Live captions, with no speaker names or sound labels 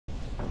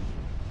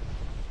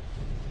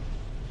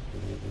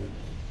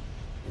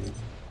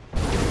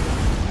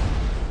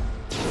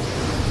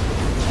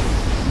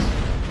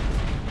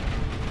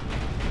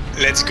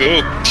Let's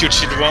go,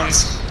 putrid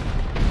ones.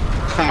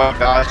 Oh my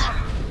gosh.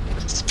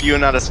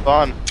 Spewing out of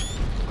spawn.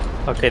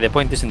 Okay, the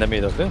point is in the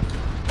middle, okay?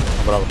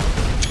 No problem.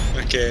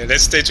 Okay,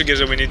 let's stay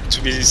together. We need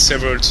to be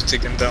several to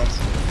take them down.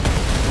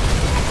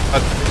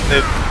 But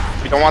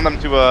we don't want them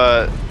to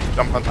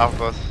jump on top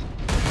of us.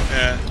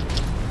 Yeah.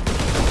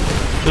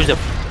 Use the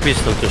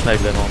pistol to snipe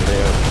them on the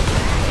air.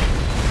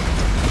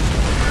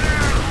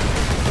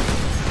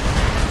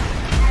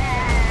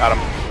 Got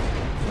him.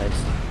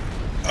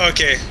 Nice.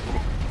 Okay.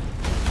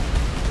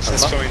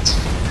 First point.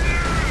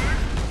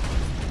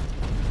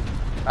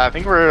 I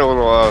think we're a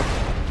little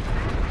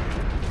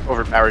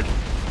overpowered.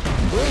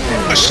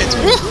 Oh shit!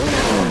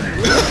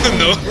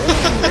 No.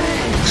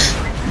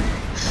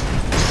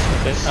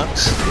 Okay,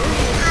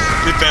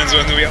 Depends.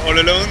 When we are all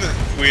alone,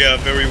 we are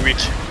very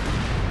weak.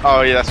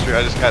 Oh yeah, that's true.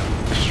 I just got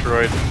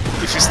destroyed.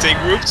 If we stay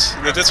grouped,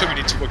 that's why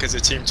we need to work as a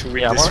team to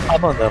win yeah, this.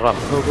 I'm on the ramp.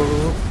 Go, go, go,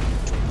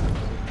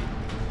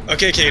 go.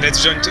 Okay,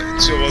 let's join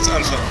towards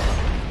Alpha.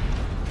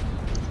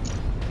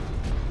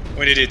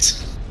 We need it.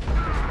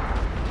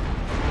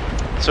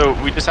 So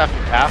we just have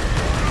to cap.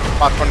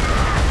 Spot one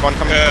coming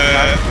from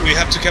behind. We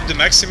have to cap the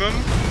maximum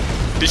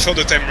before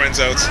the time runs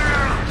out.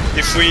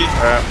 If the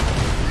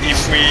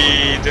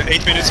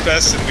 8 minutes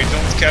pass and we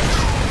don't cap,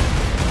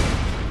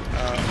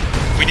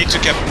 we need to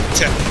cap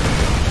 10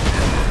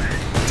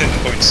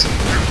 points.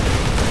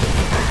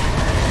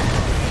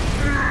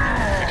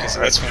 Okay, so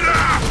that's one.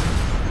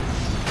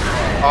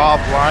 Oh,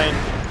 blind.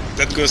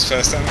 That goes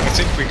fast. I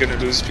think we're gonna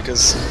lose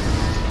because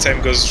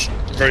time goes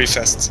very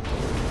fast.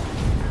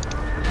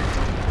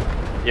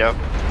 Yep.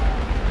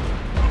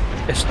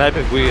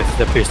 Sniping with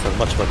the pistol,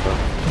 much better.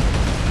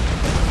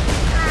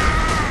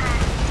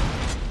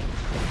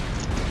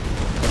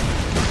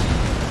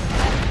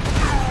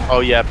 Oh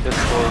yeah, pistol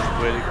is the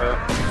way to go.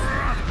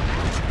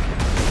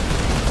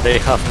 They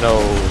have no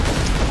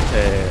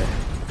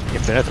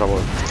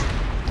impenetrable.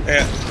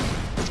 Yeah.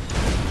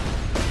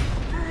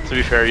 To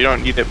be fair, you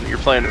don't need it when you're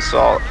playing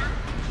assault.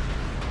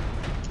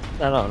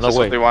 No That's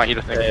way. what they want you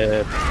to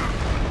think.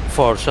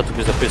 For shot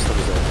with the pistol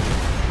is there.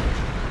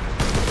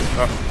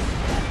 Oh.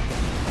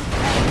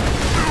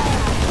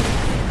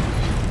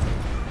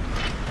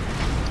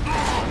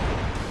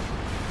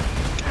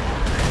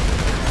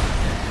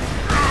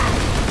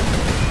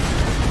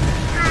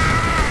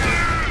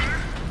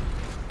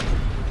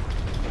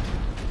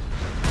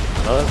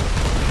 Another?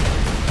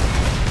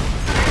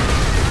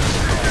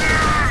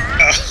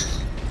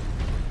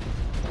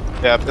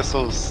 Yeah,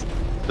 pistol's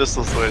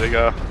the way to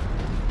go.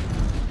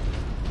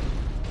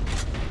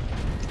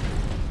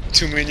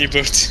 Too many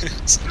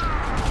bullets.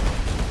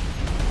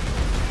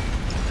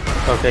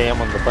 Okay, I'm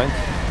on the point.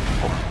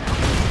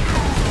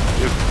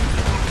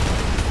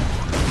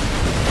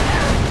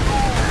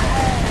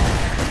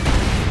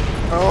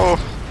 Oh.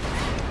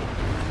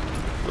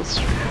 That's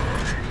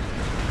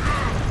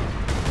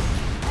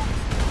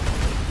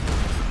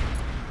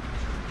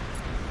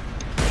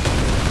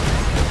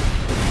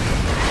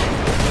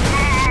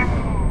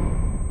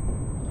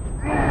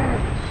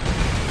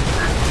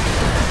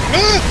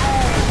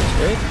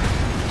Okay.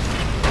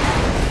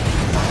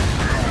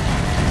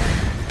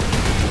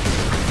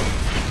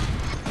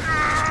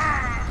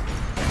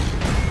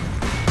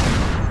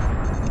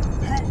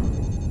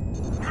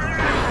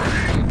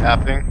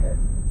 tapping.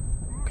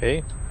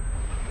 Okay.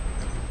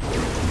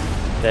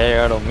 They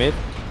are on mid.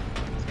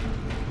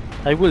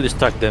 I will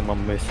distract them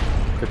on mid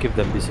to keep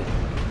them busy.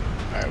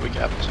 Alright, we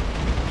capped.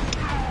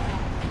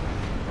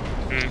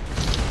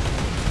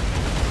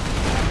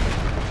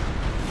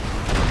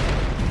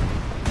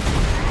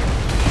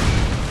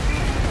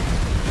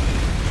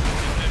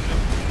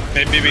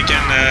 Maybe we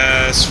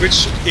can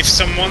switch. If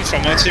someone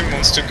from our team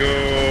wants to go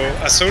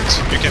assault,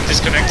 you can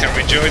disconnect and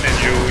rejoin, and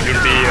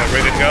you'll be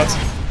rated guard.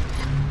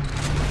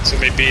 So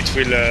maybe it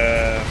will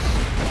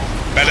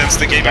balance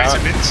the game a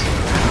little bit.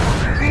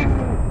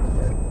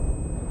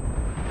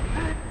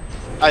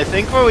 I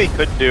think what we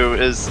could do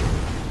is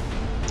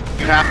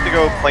you have to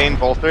go plain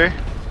bolter,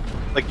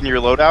 like in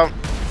your loadout,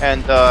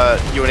 and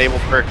you enable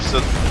perks so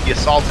the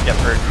assaults get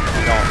perked if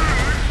you don't.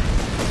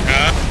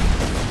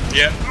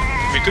 Yeah,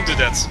 we could do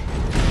that.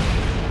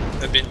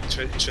 That'd be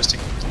interesting.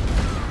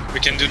 We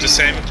can do the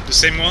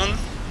same one,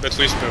 but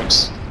with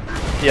perks.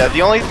 Yeah,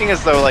 the only thing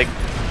is though, like,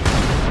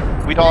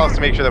 we'd all have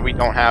to make sure that we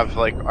don't have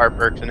like our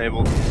perks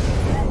enabled.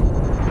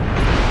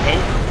 Oh,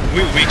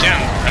 we can.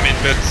 I mean,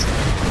 but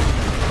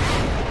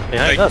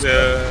Behind like us.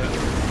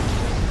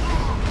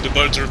 the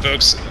bolter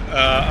perks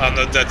are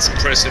not that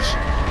impressive.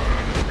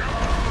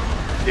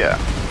 Yeah.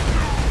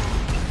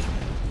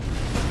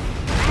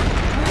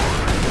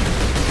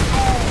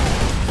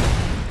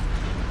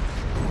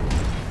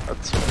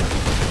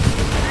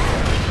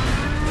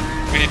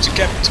 We need to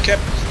cap.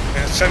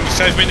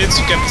 5 minutes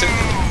to cap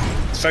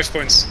 5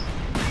 points.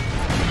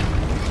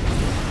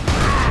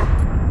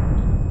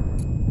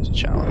 It's a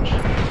challenge.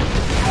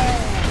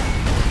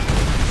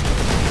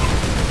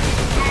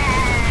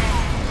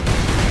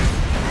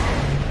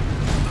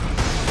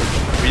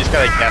 We just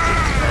gotta guess it.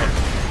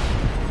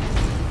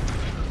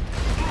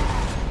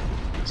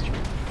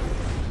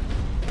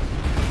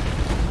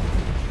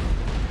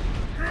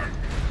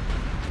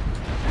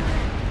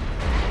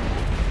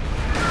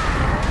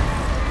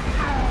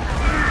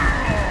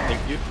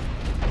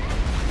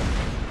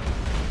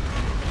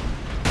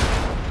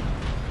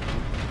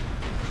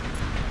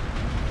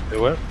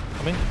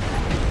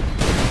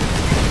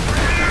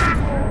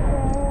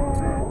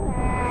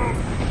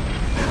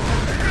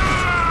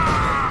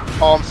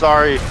 Oh, I'm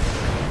sorry.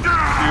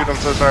 Dude, I'm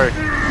so sorry.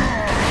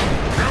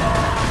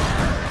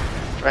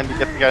 Trying to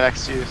get the guy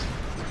next to you.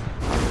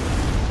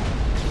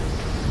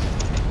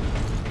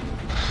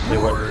 They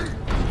were.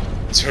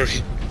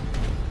 Sorry.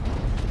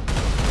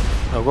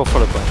 No, go for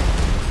the bomb.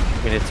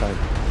 We need time.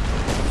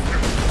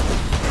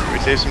 We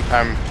save some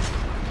time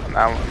on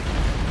that one.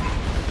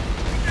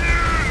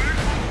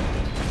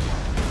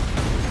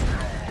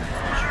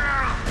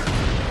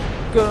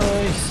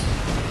 Guys!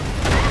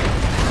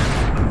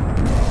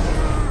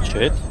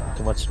 Shit,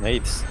 too much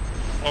nades.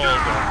 Oh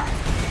god.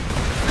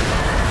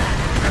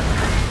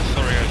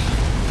 Sorry guys.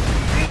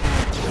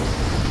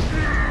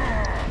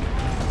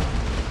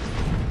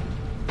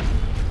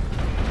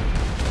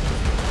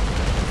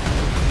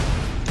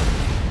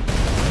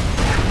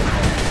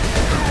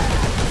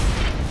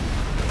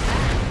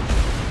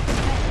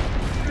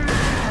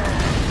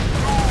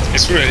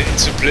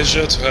 It's a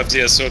pleasure to have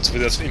the assault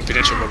without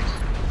impenetrable.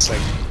 It's like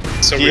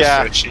so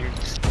refreshing. I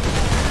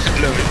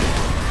love it.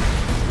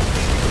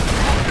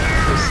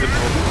 So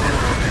simple.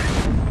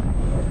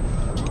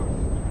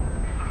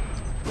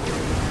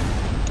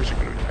 Where's it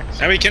gonna be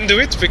next? And we can do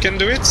it, we can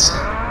do it.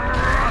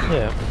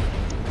 Yeah.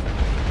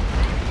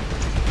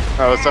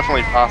 Oh, it's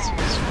definitely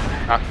possible. It's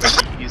not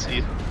gonna be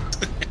easy.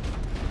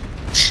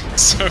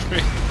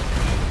 Sorry.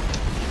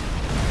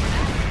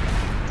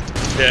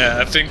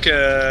 Yeah, I think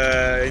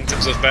in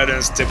terms of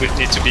balance, there would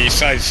need to be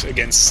 5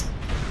 against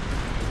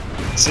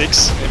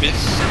 6, maybe.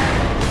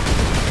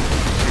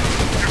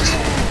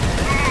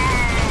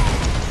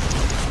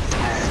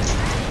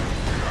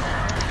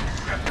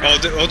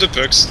 Or the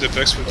perks. The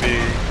perks would be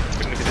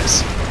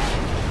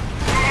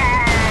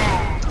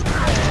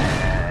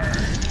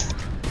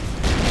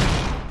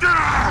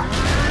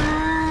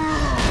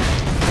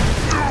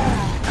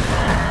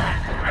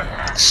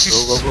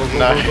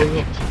nice.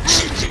 Go.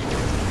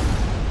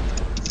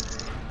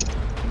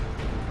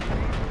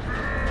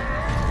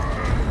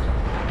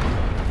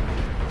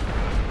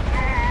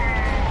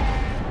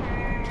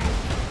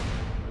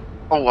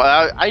 Oh,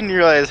 I didn't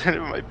realize I had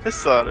my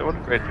pistol out. I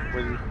wonder if I took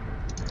one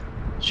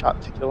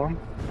shot to kill him.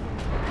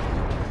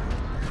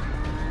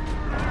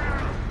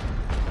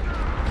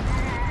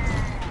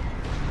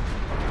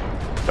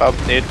 Good job,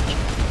 Nate.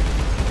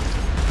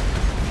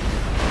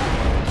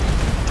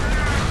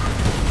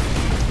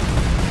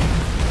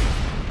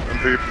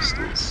 Remember your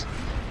pistols.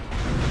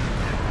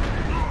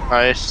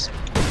 Nice.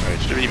 Alright,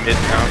 should be mid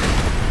now.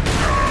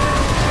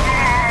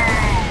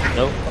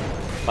 No,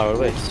 our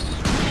ways.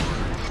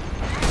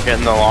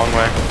 Getting the long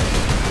way.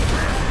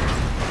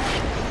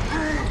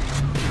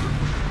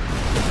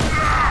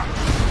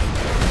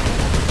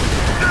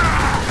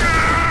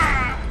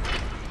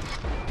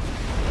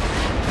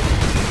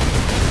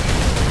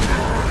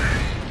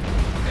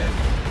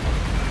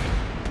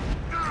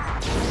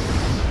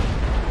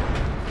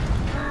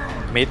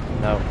 Mid?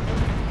 No.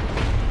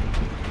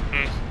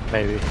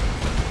 Maybe.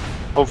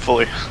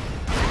 Hopefully.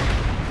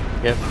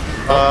 Yep.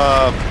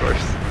 Of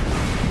course.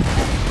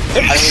 I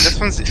mean, this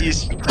one's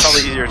easy,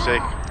 probably easier to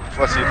take.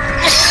 Bless you.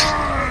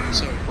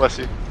 Sorry. Bless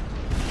you.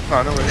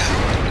 Oh, no worries.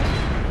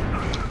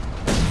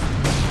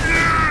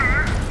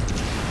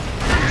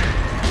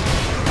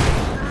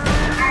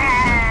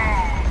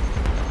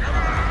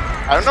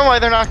 I don't know why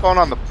they're not going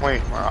on the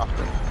point more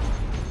often.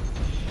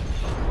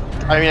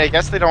 I mean, I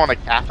guess they don't want to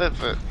cap it,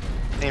 but at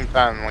the same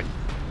time, like...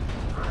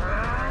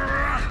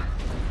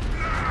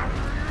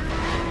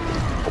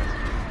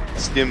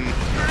 Stim.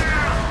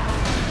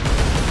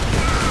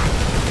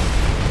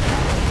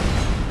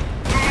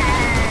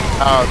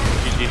 Oh,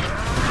 GG. 3-1.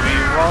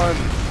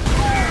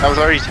 That was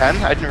already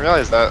 10? I didn't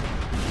realize that.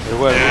 They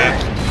were. Yeah.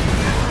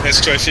 Let's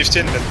try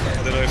 15, but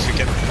I don't know if we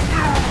can.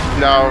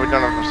 No, we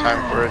don't have much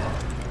time for it.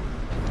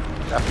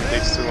 Definitely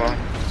takes too long.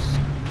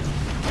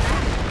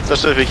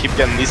 Especially if we keep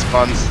getting these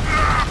spawns. I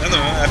don't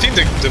know. I think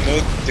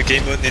the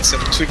game mode needs some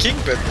tweaking,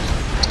 but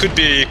it could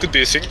be a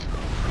thing.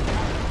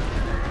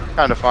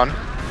 Kind of fun.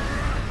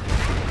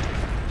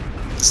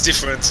 It's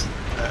different,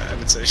 I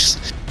would say.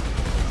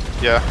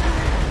 Yeah.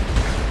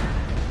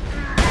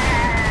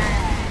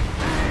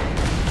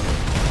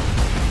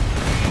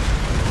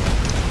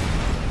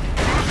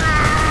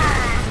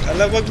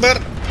 Allahu Akbar!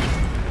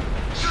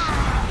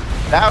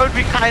 That would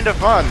be kind of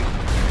fun.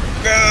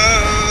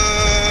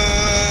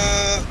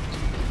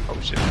 Oh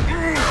shit.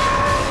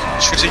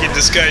 Shooting in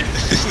the sky.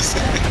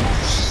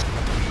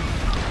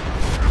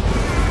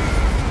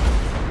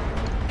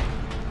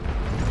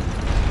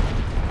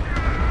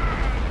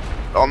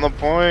 On the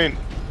point.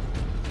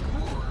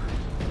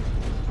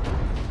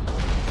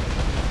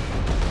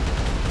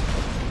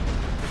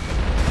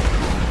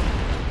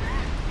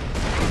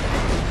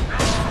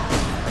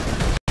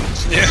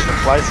 Yeah,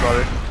 Fly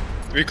swatter.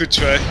 we could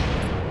try.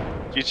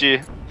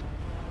 GG.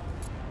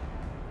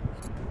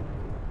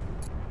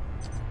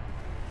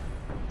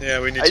 Yeah,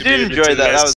 we need I to did be a enjoy little that. That less. was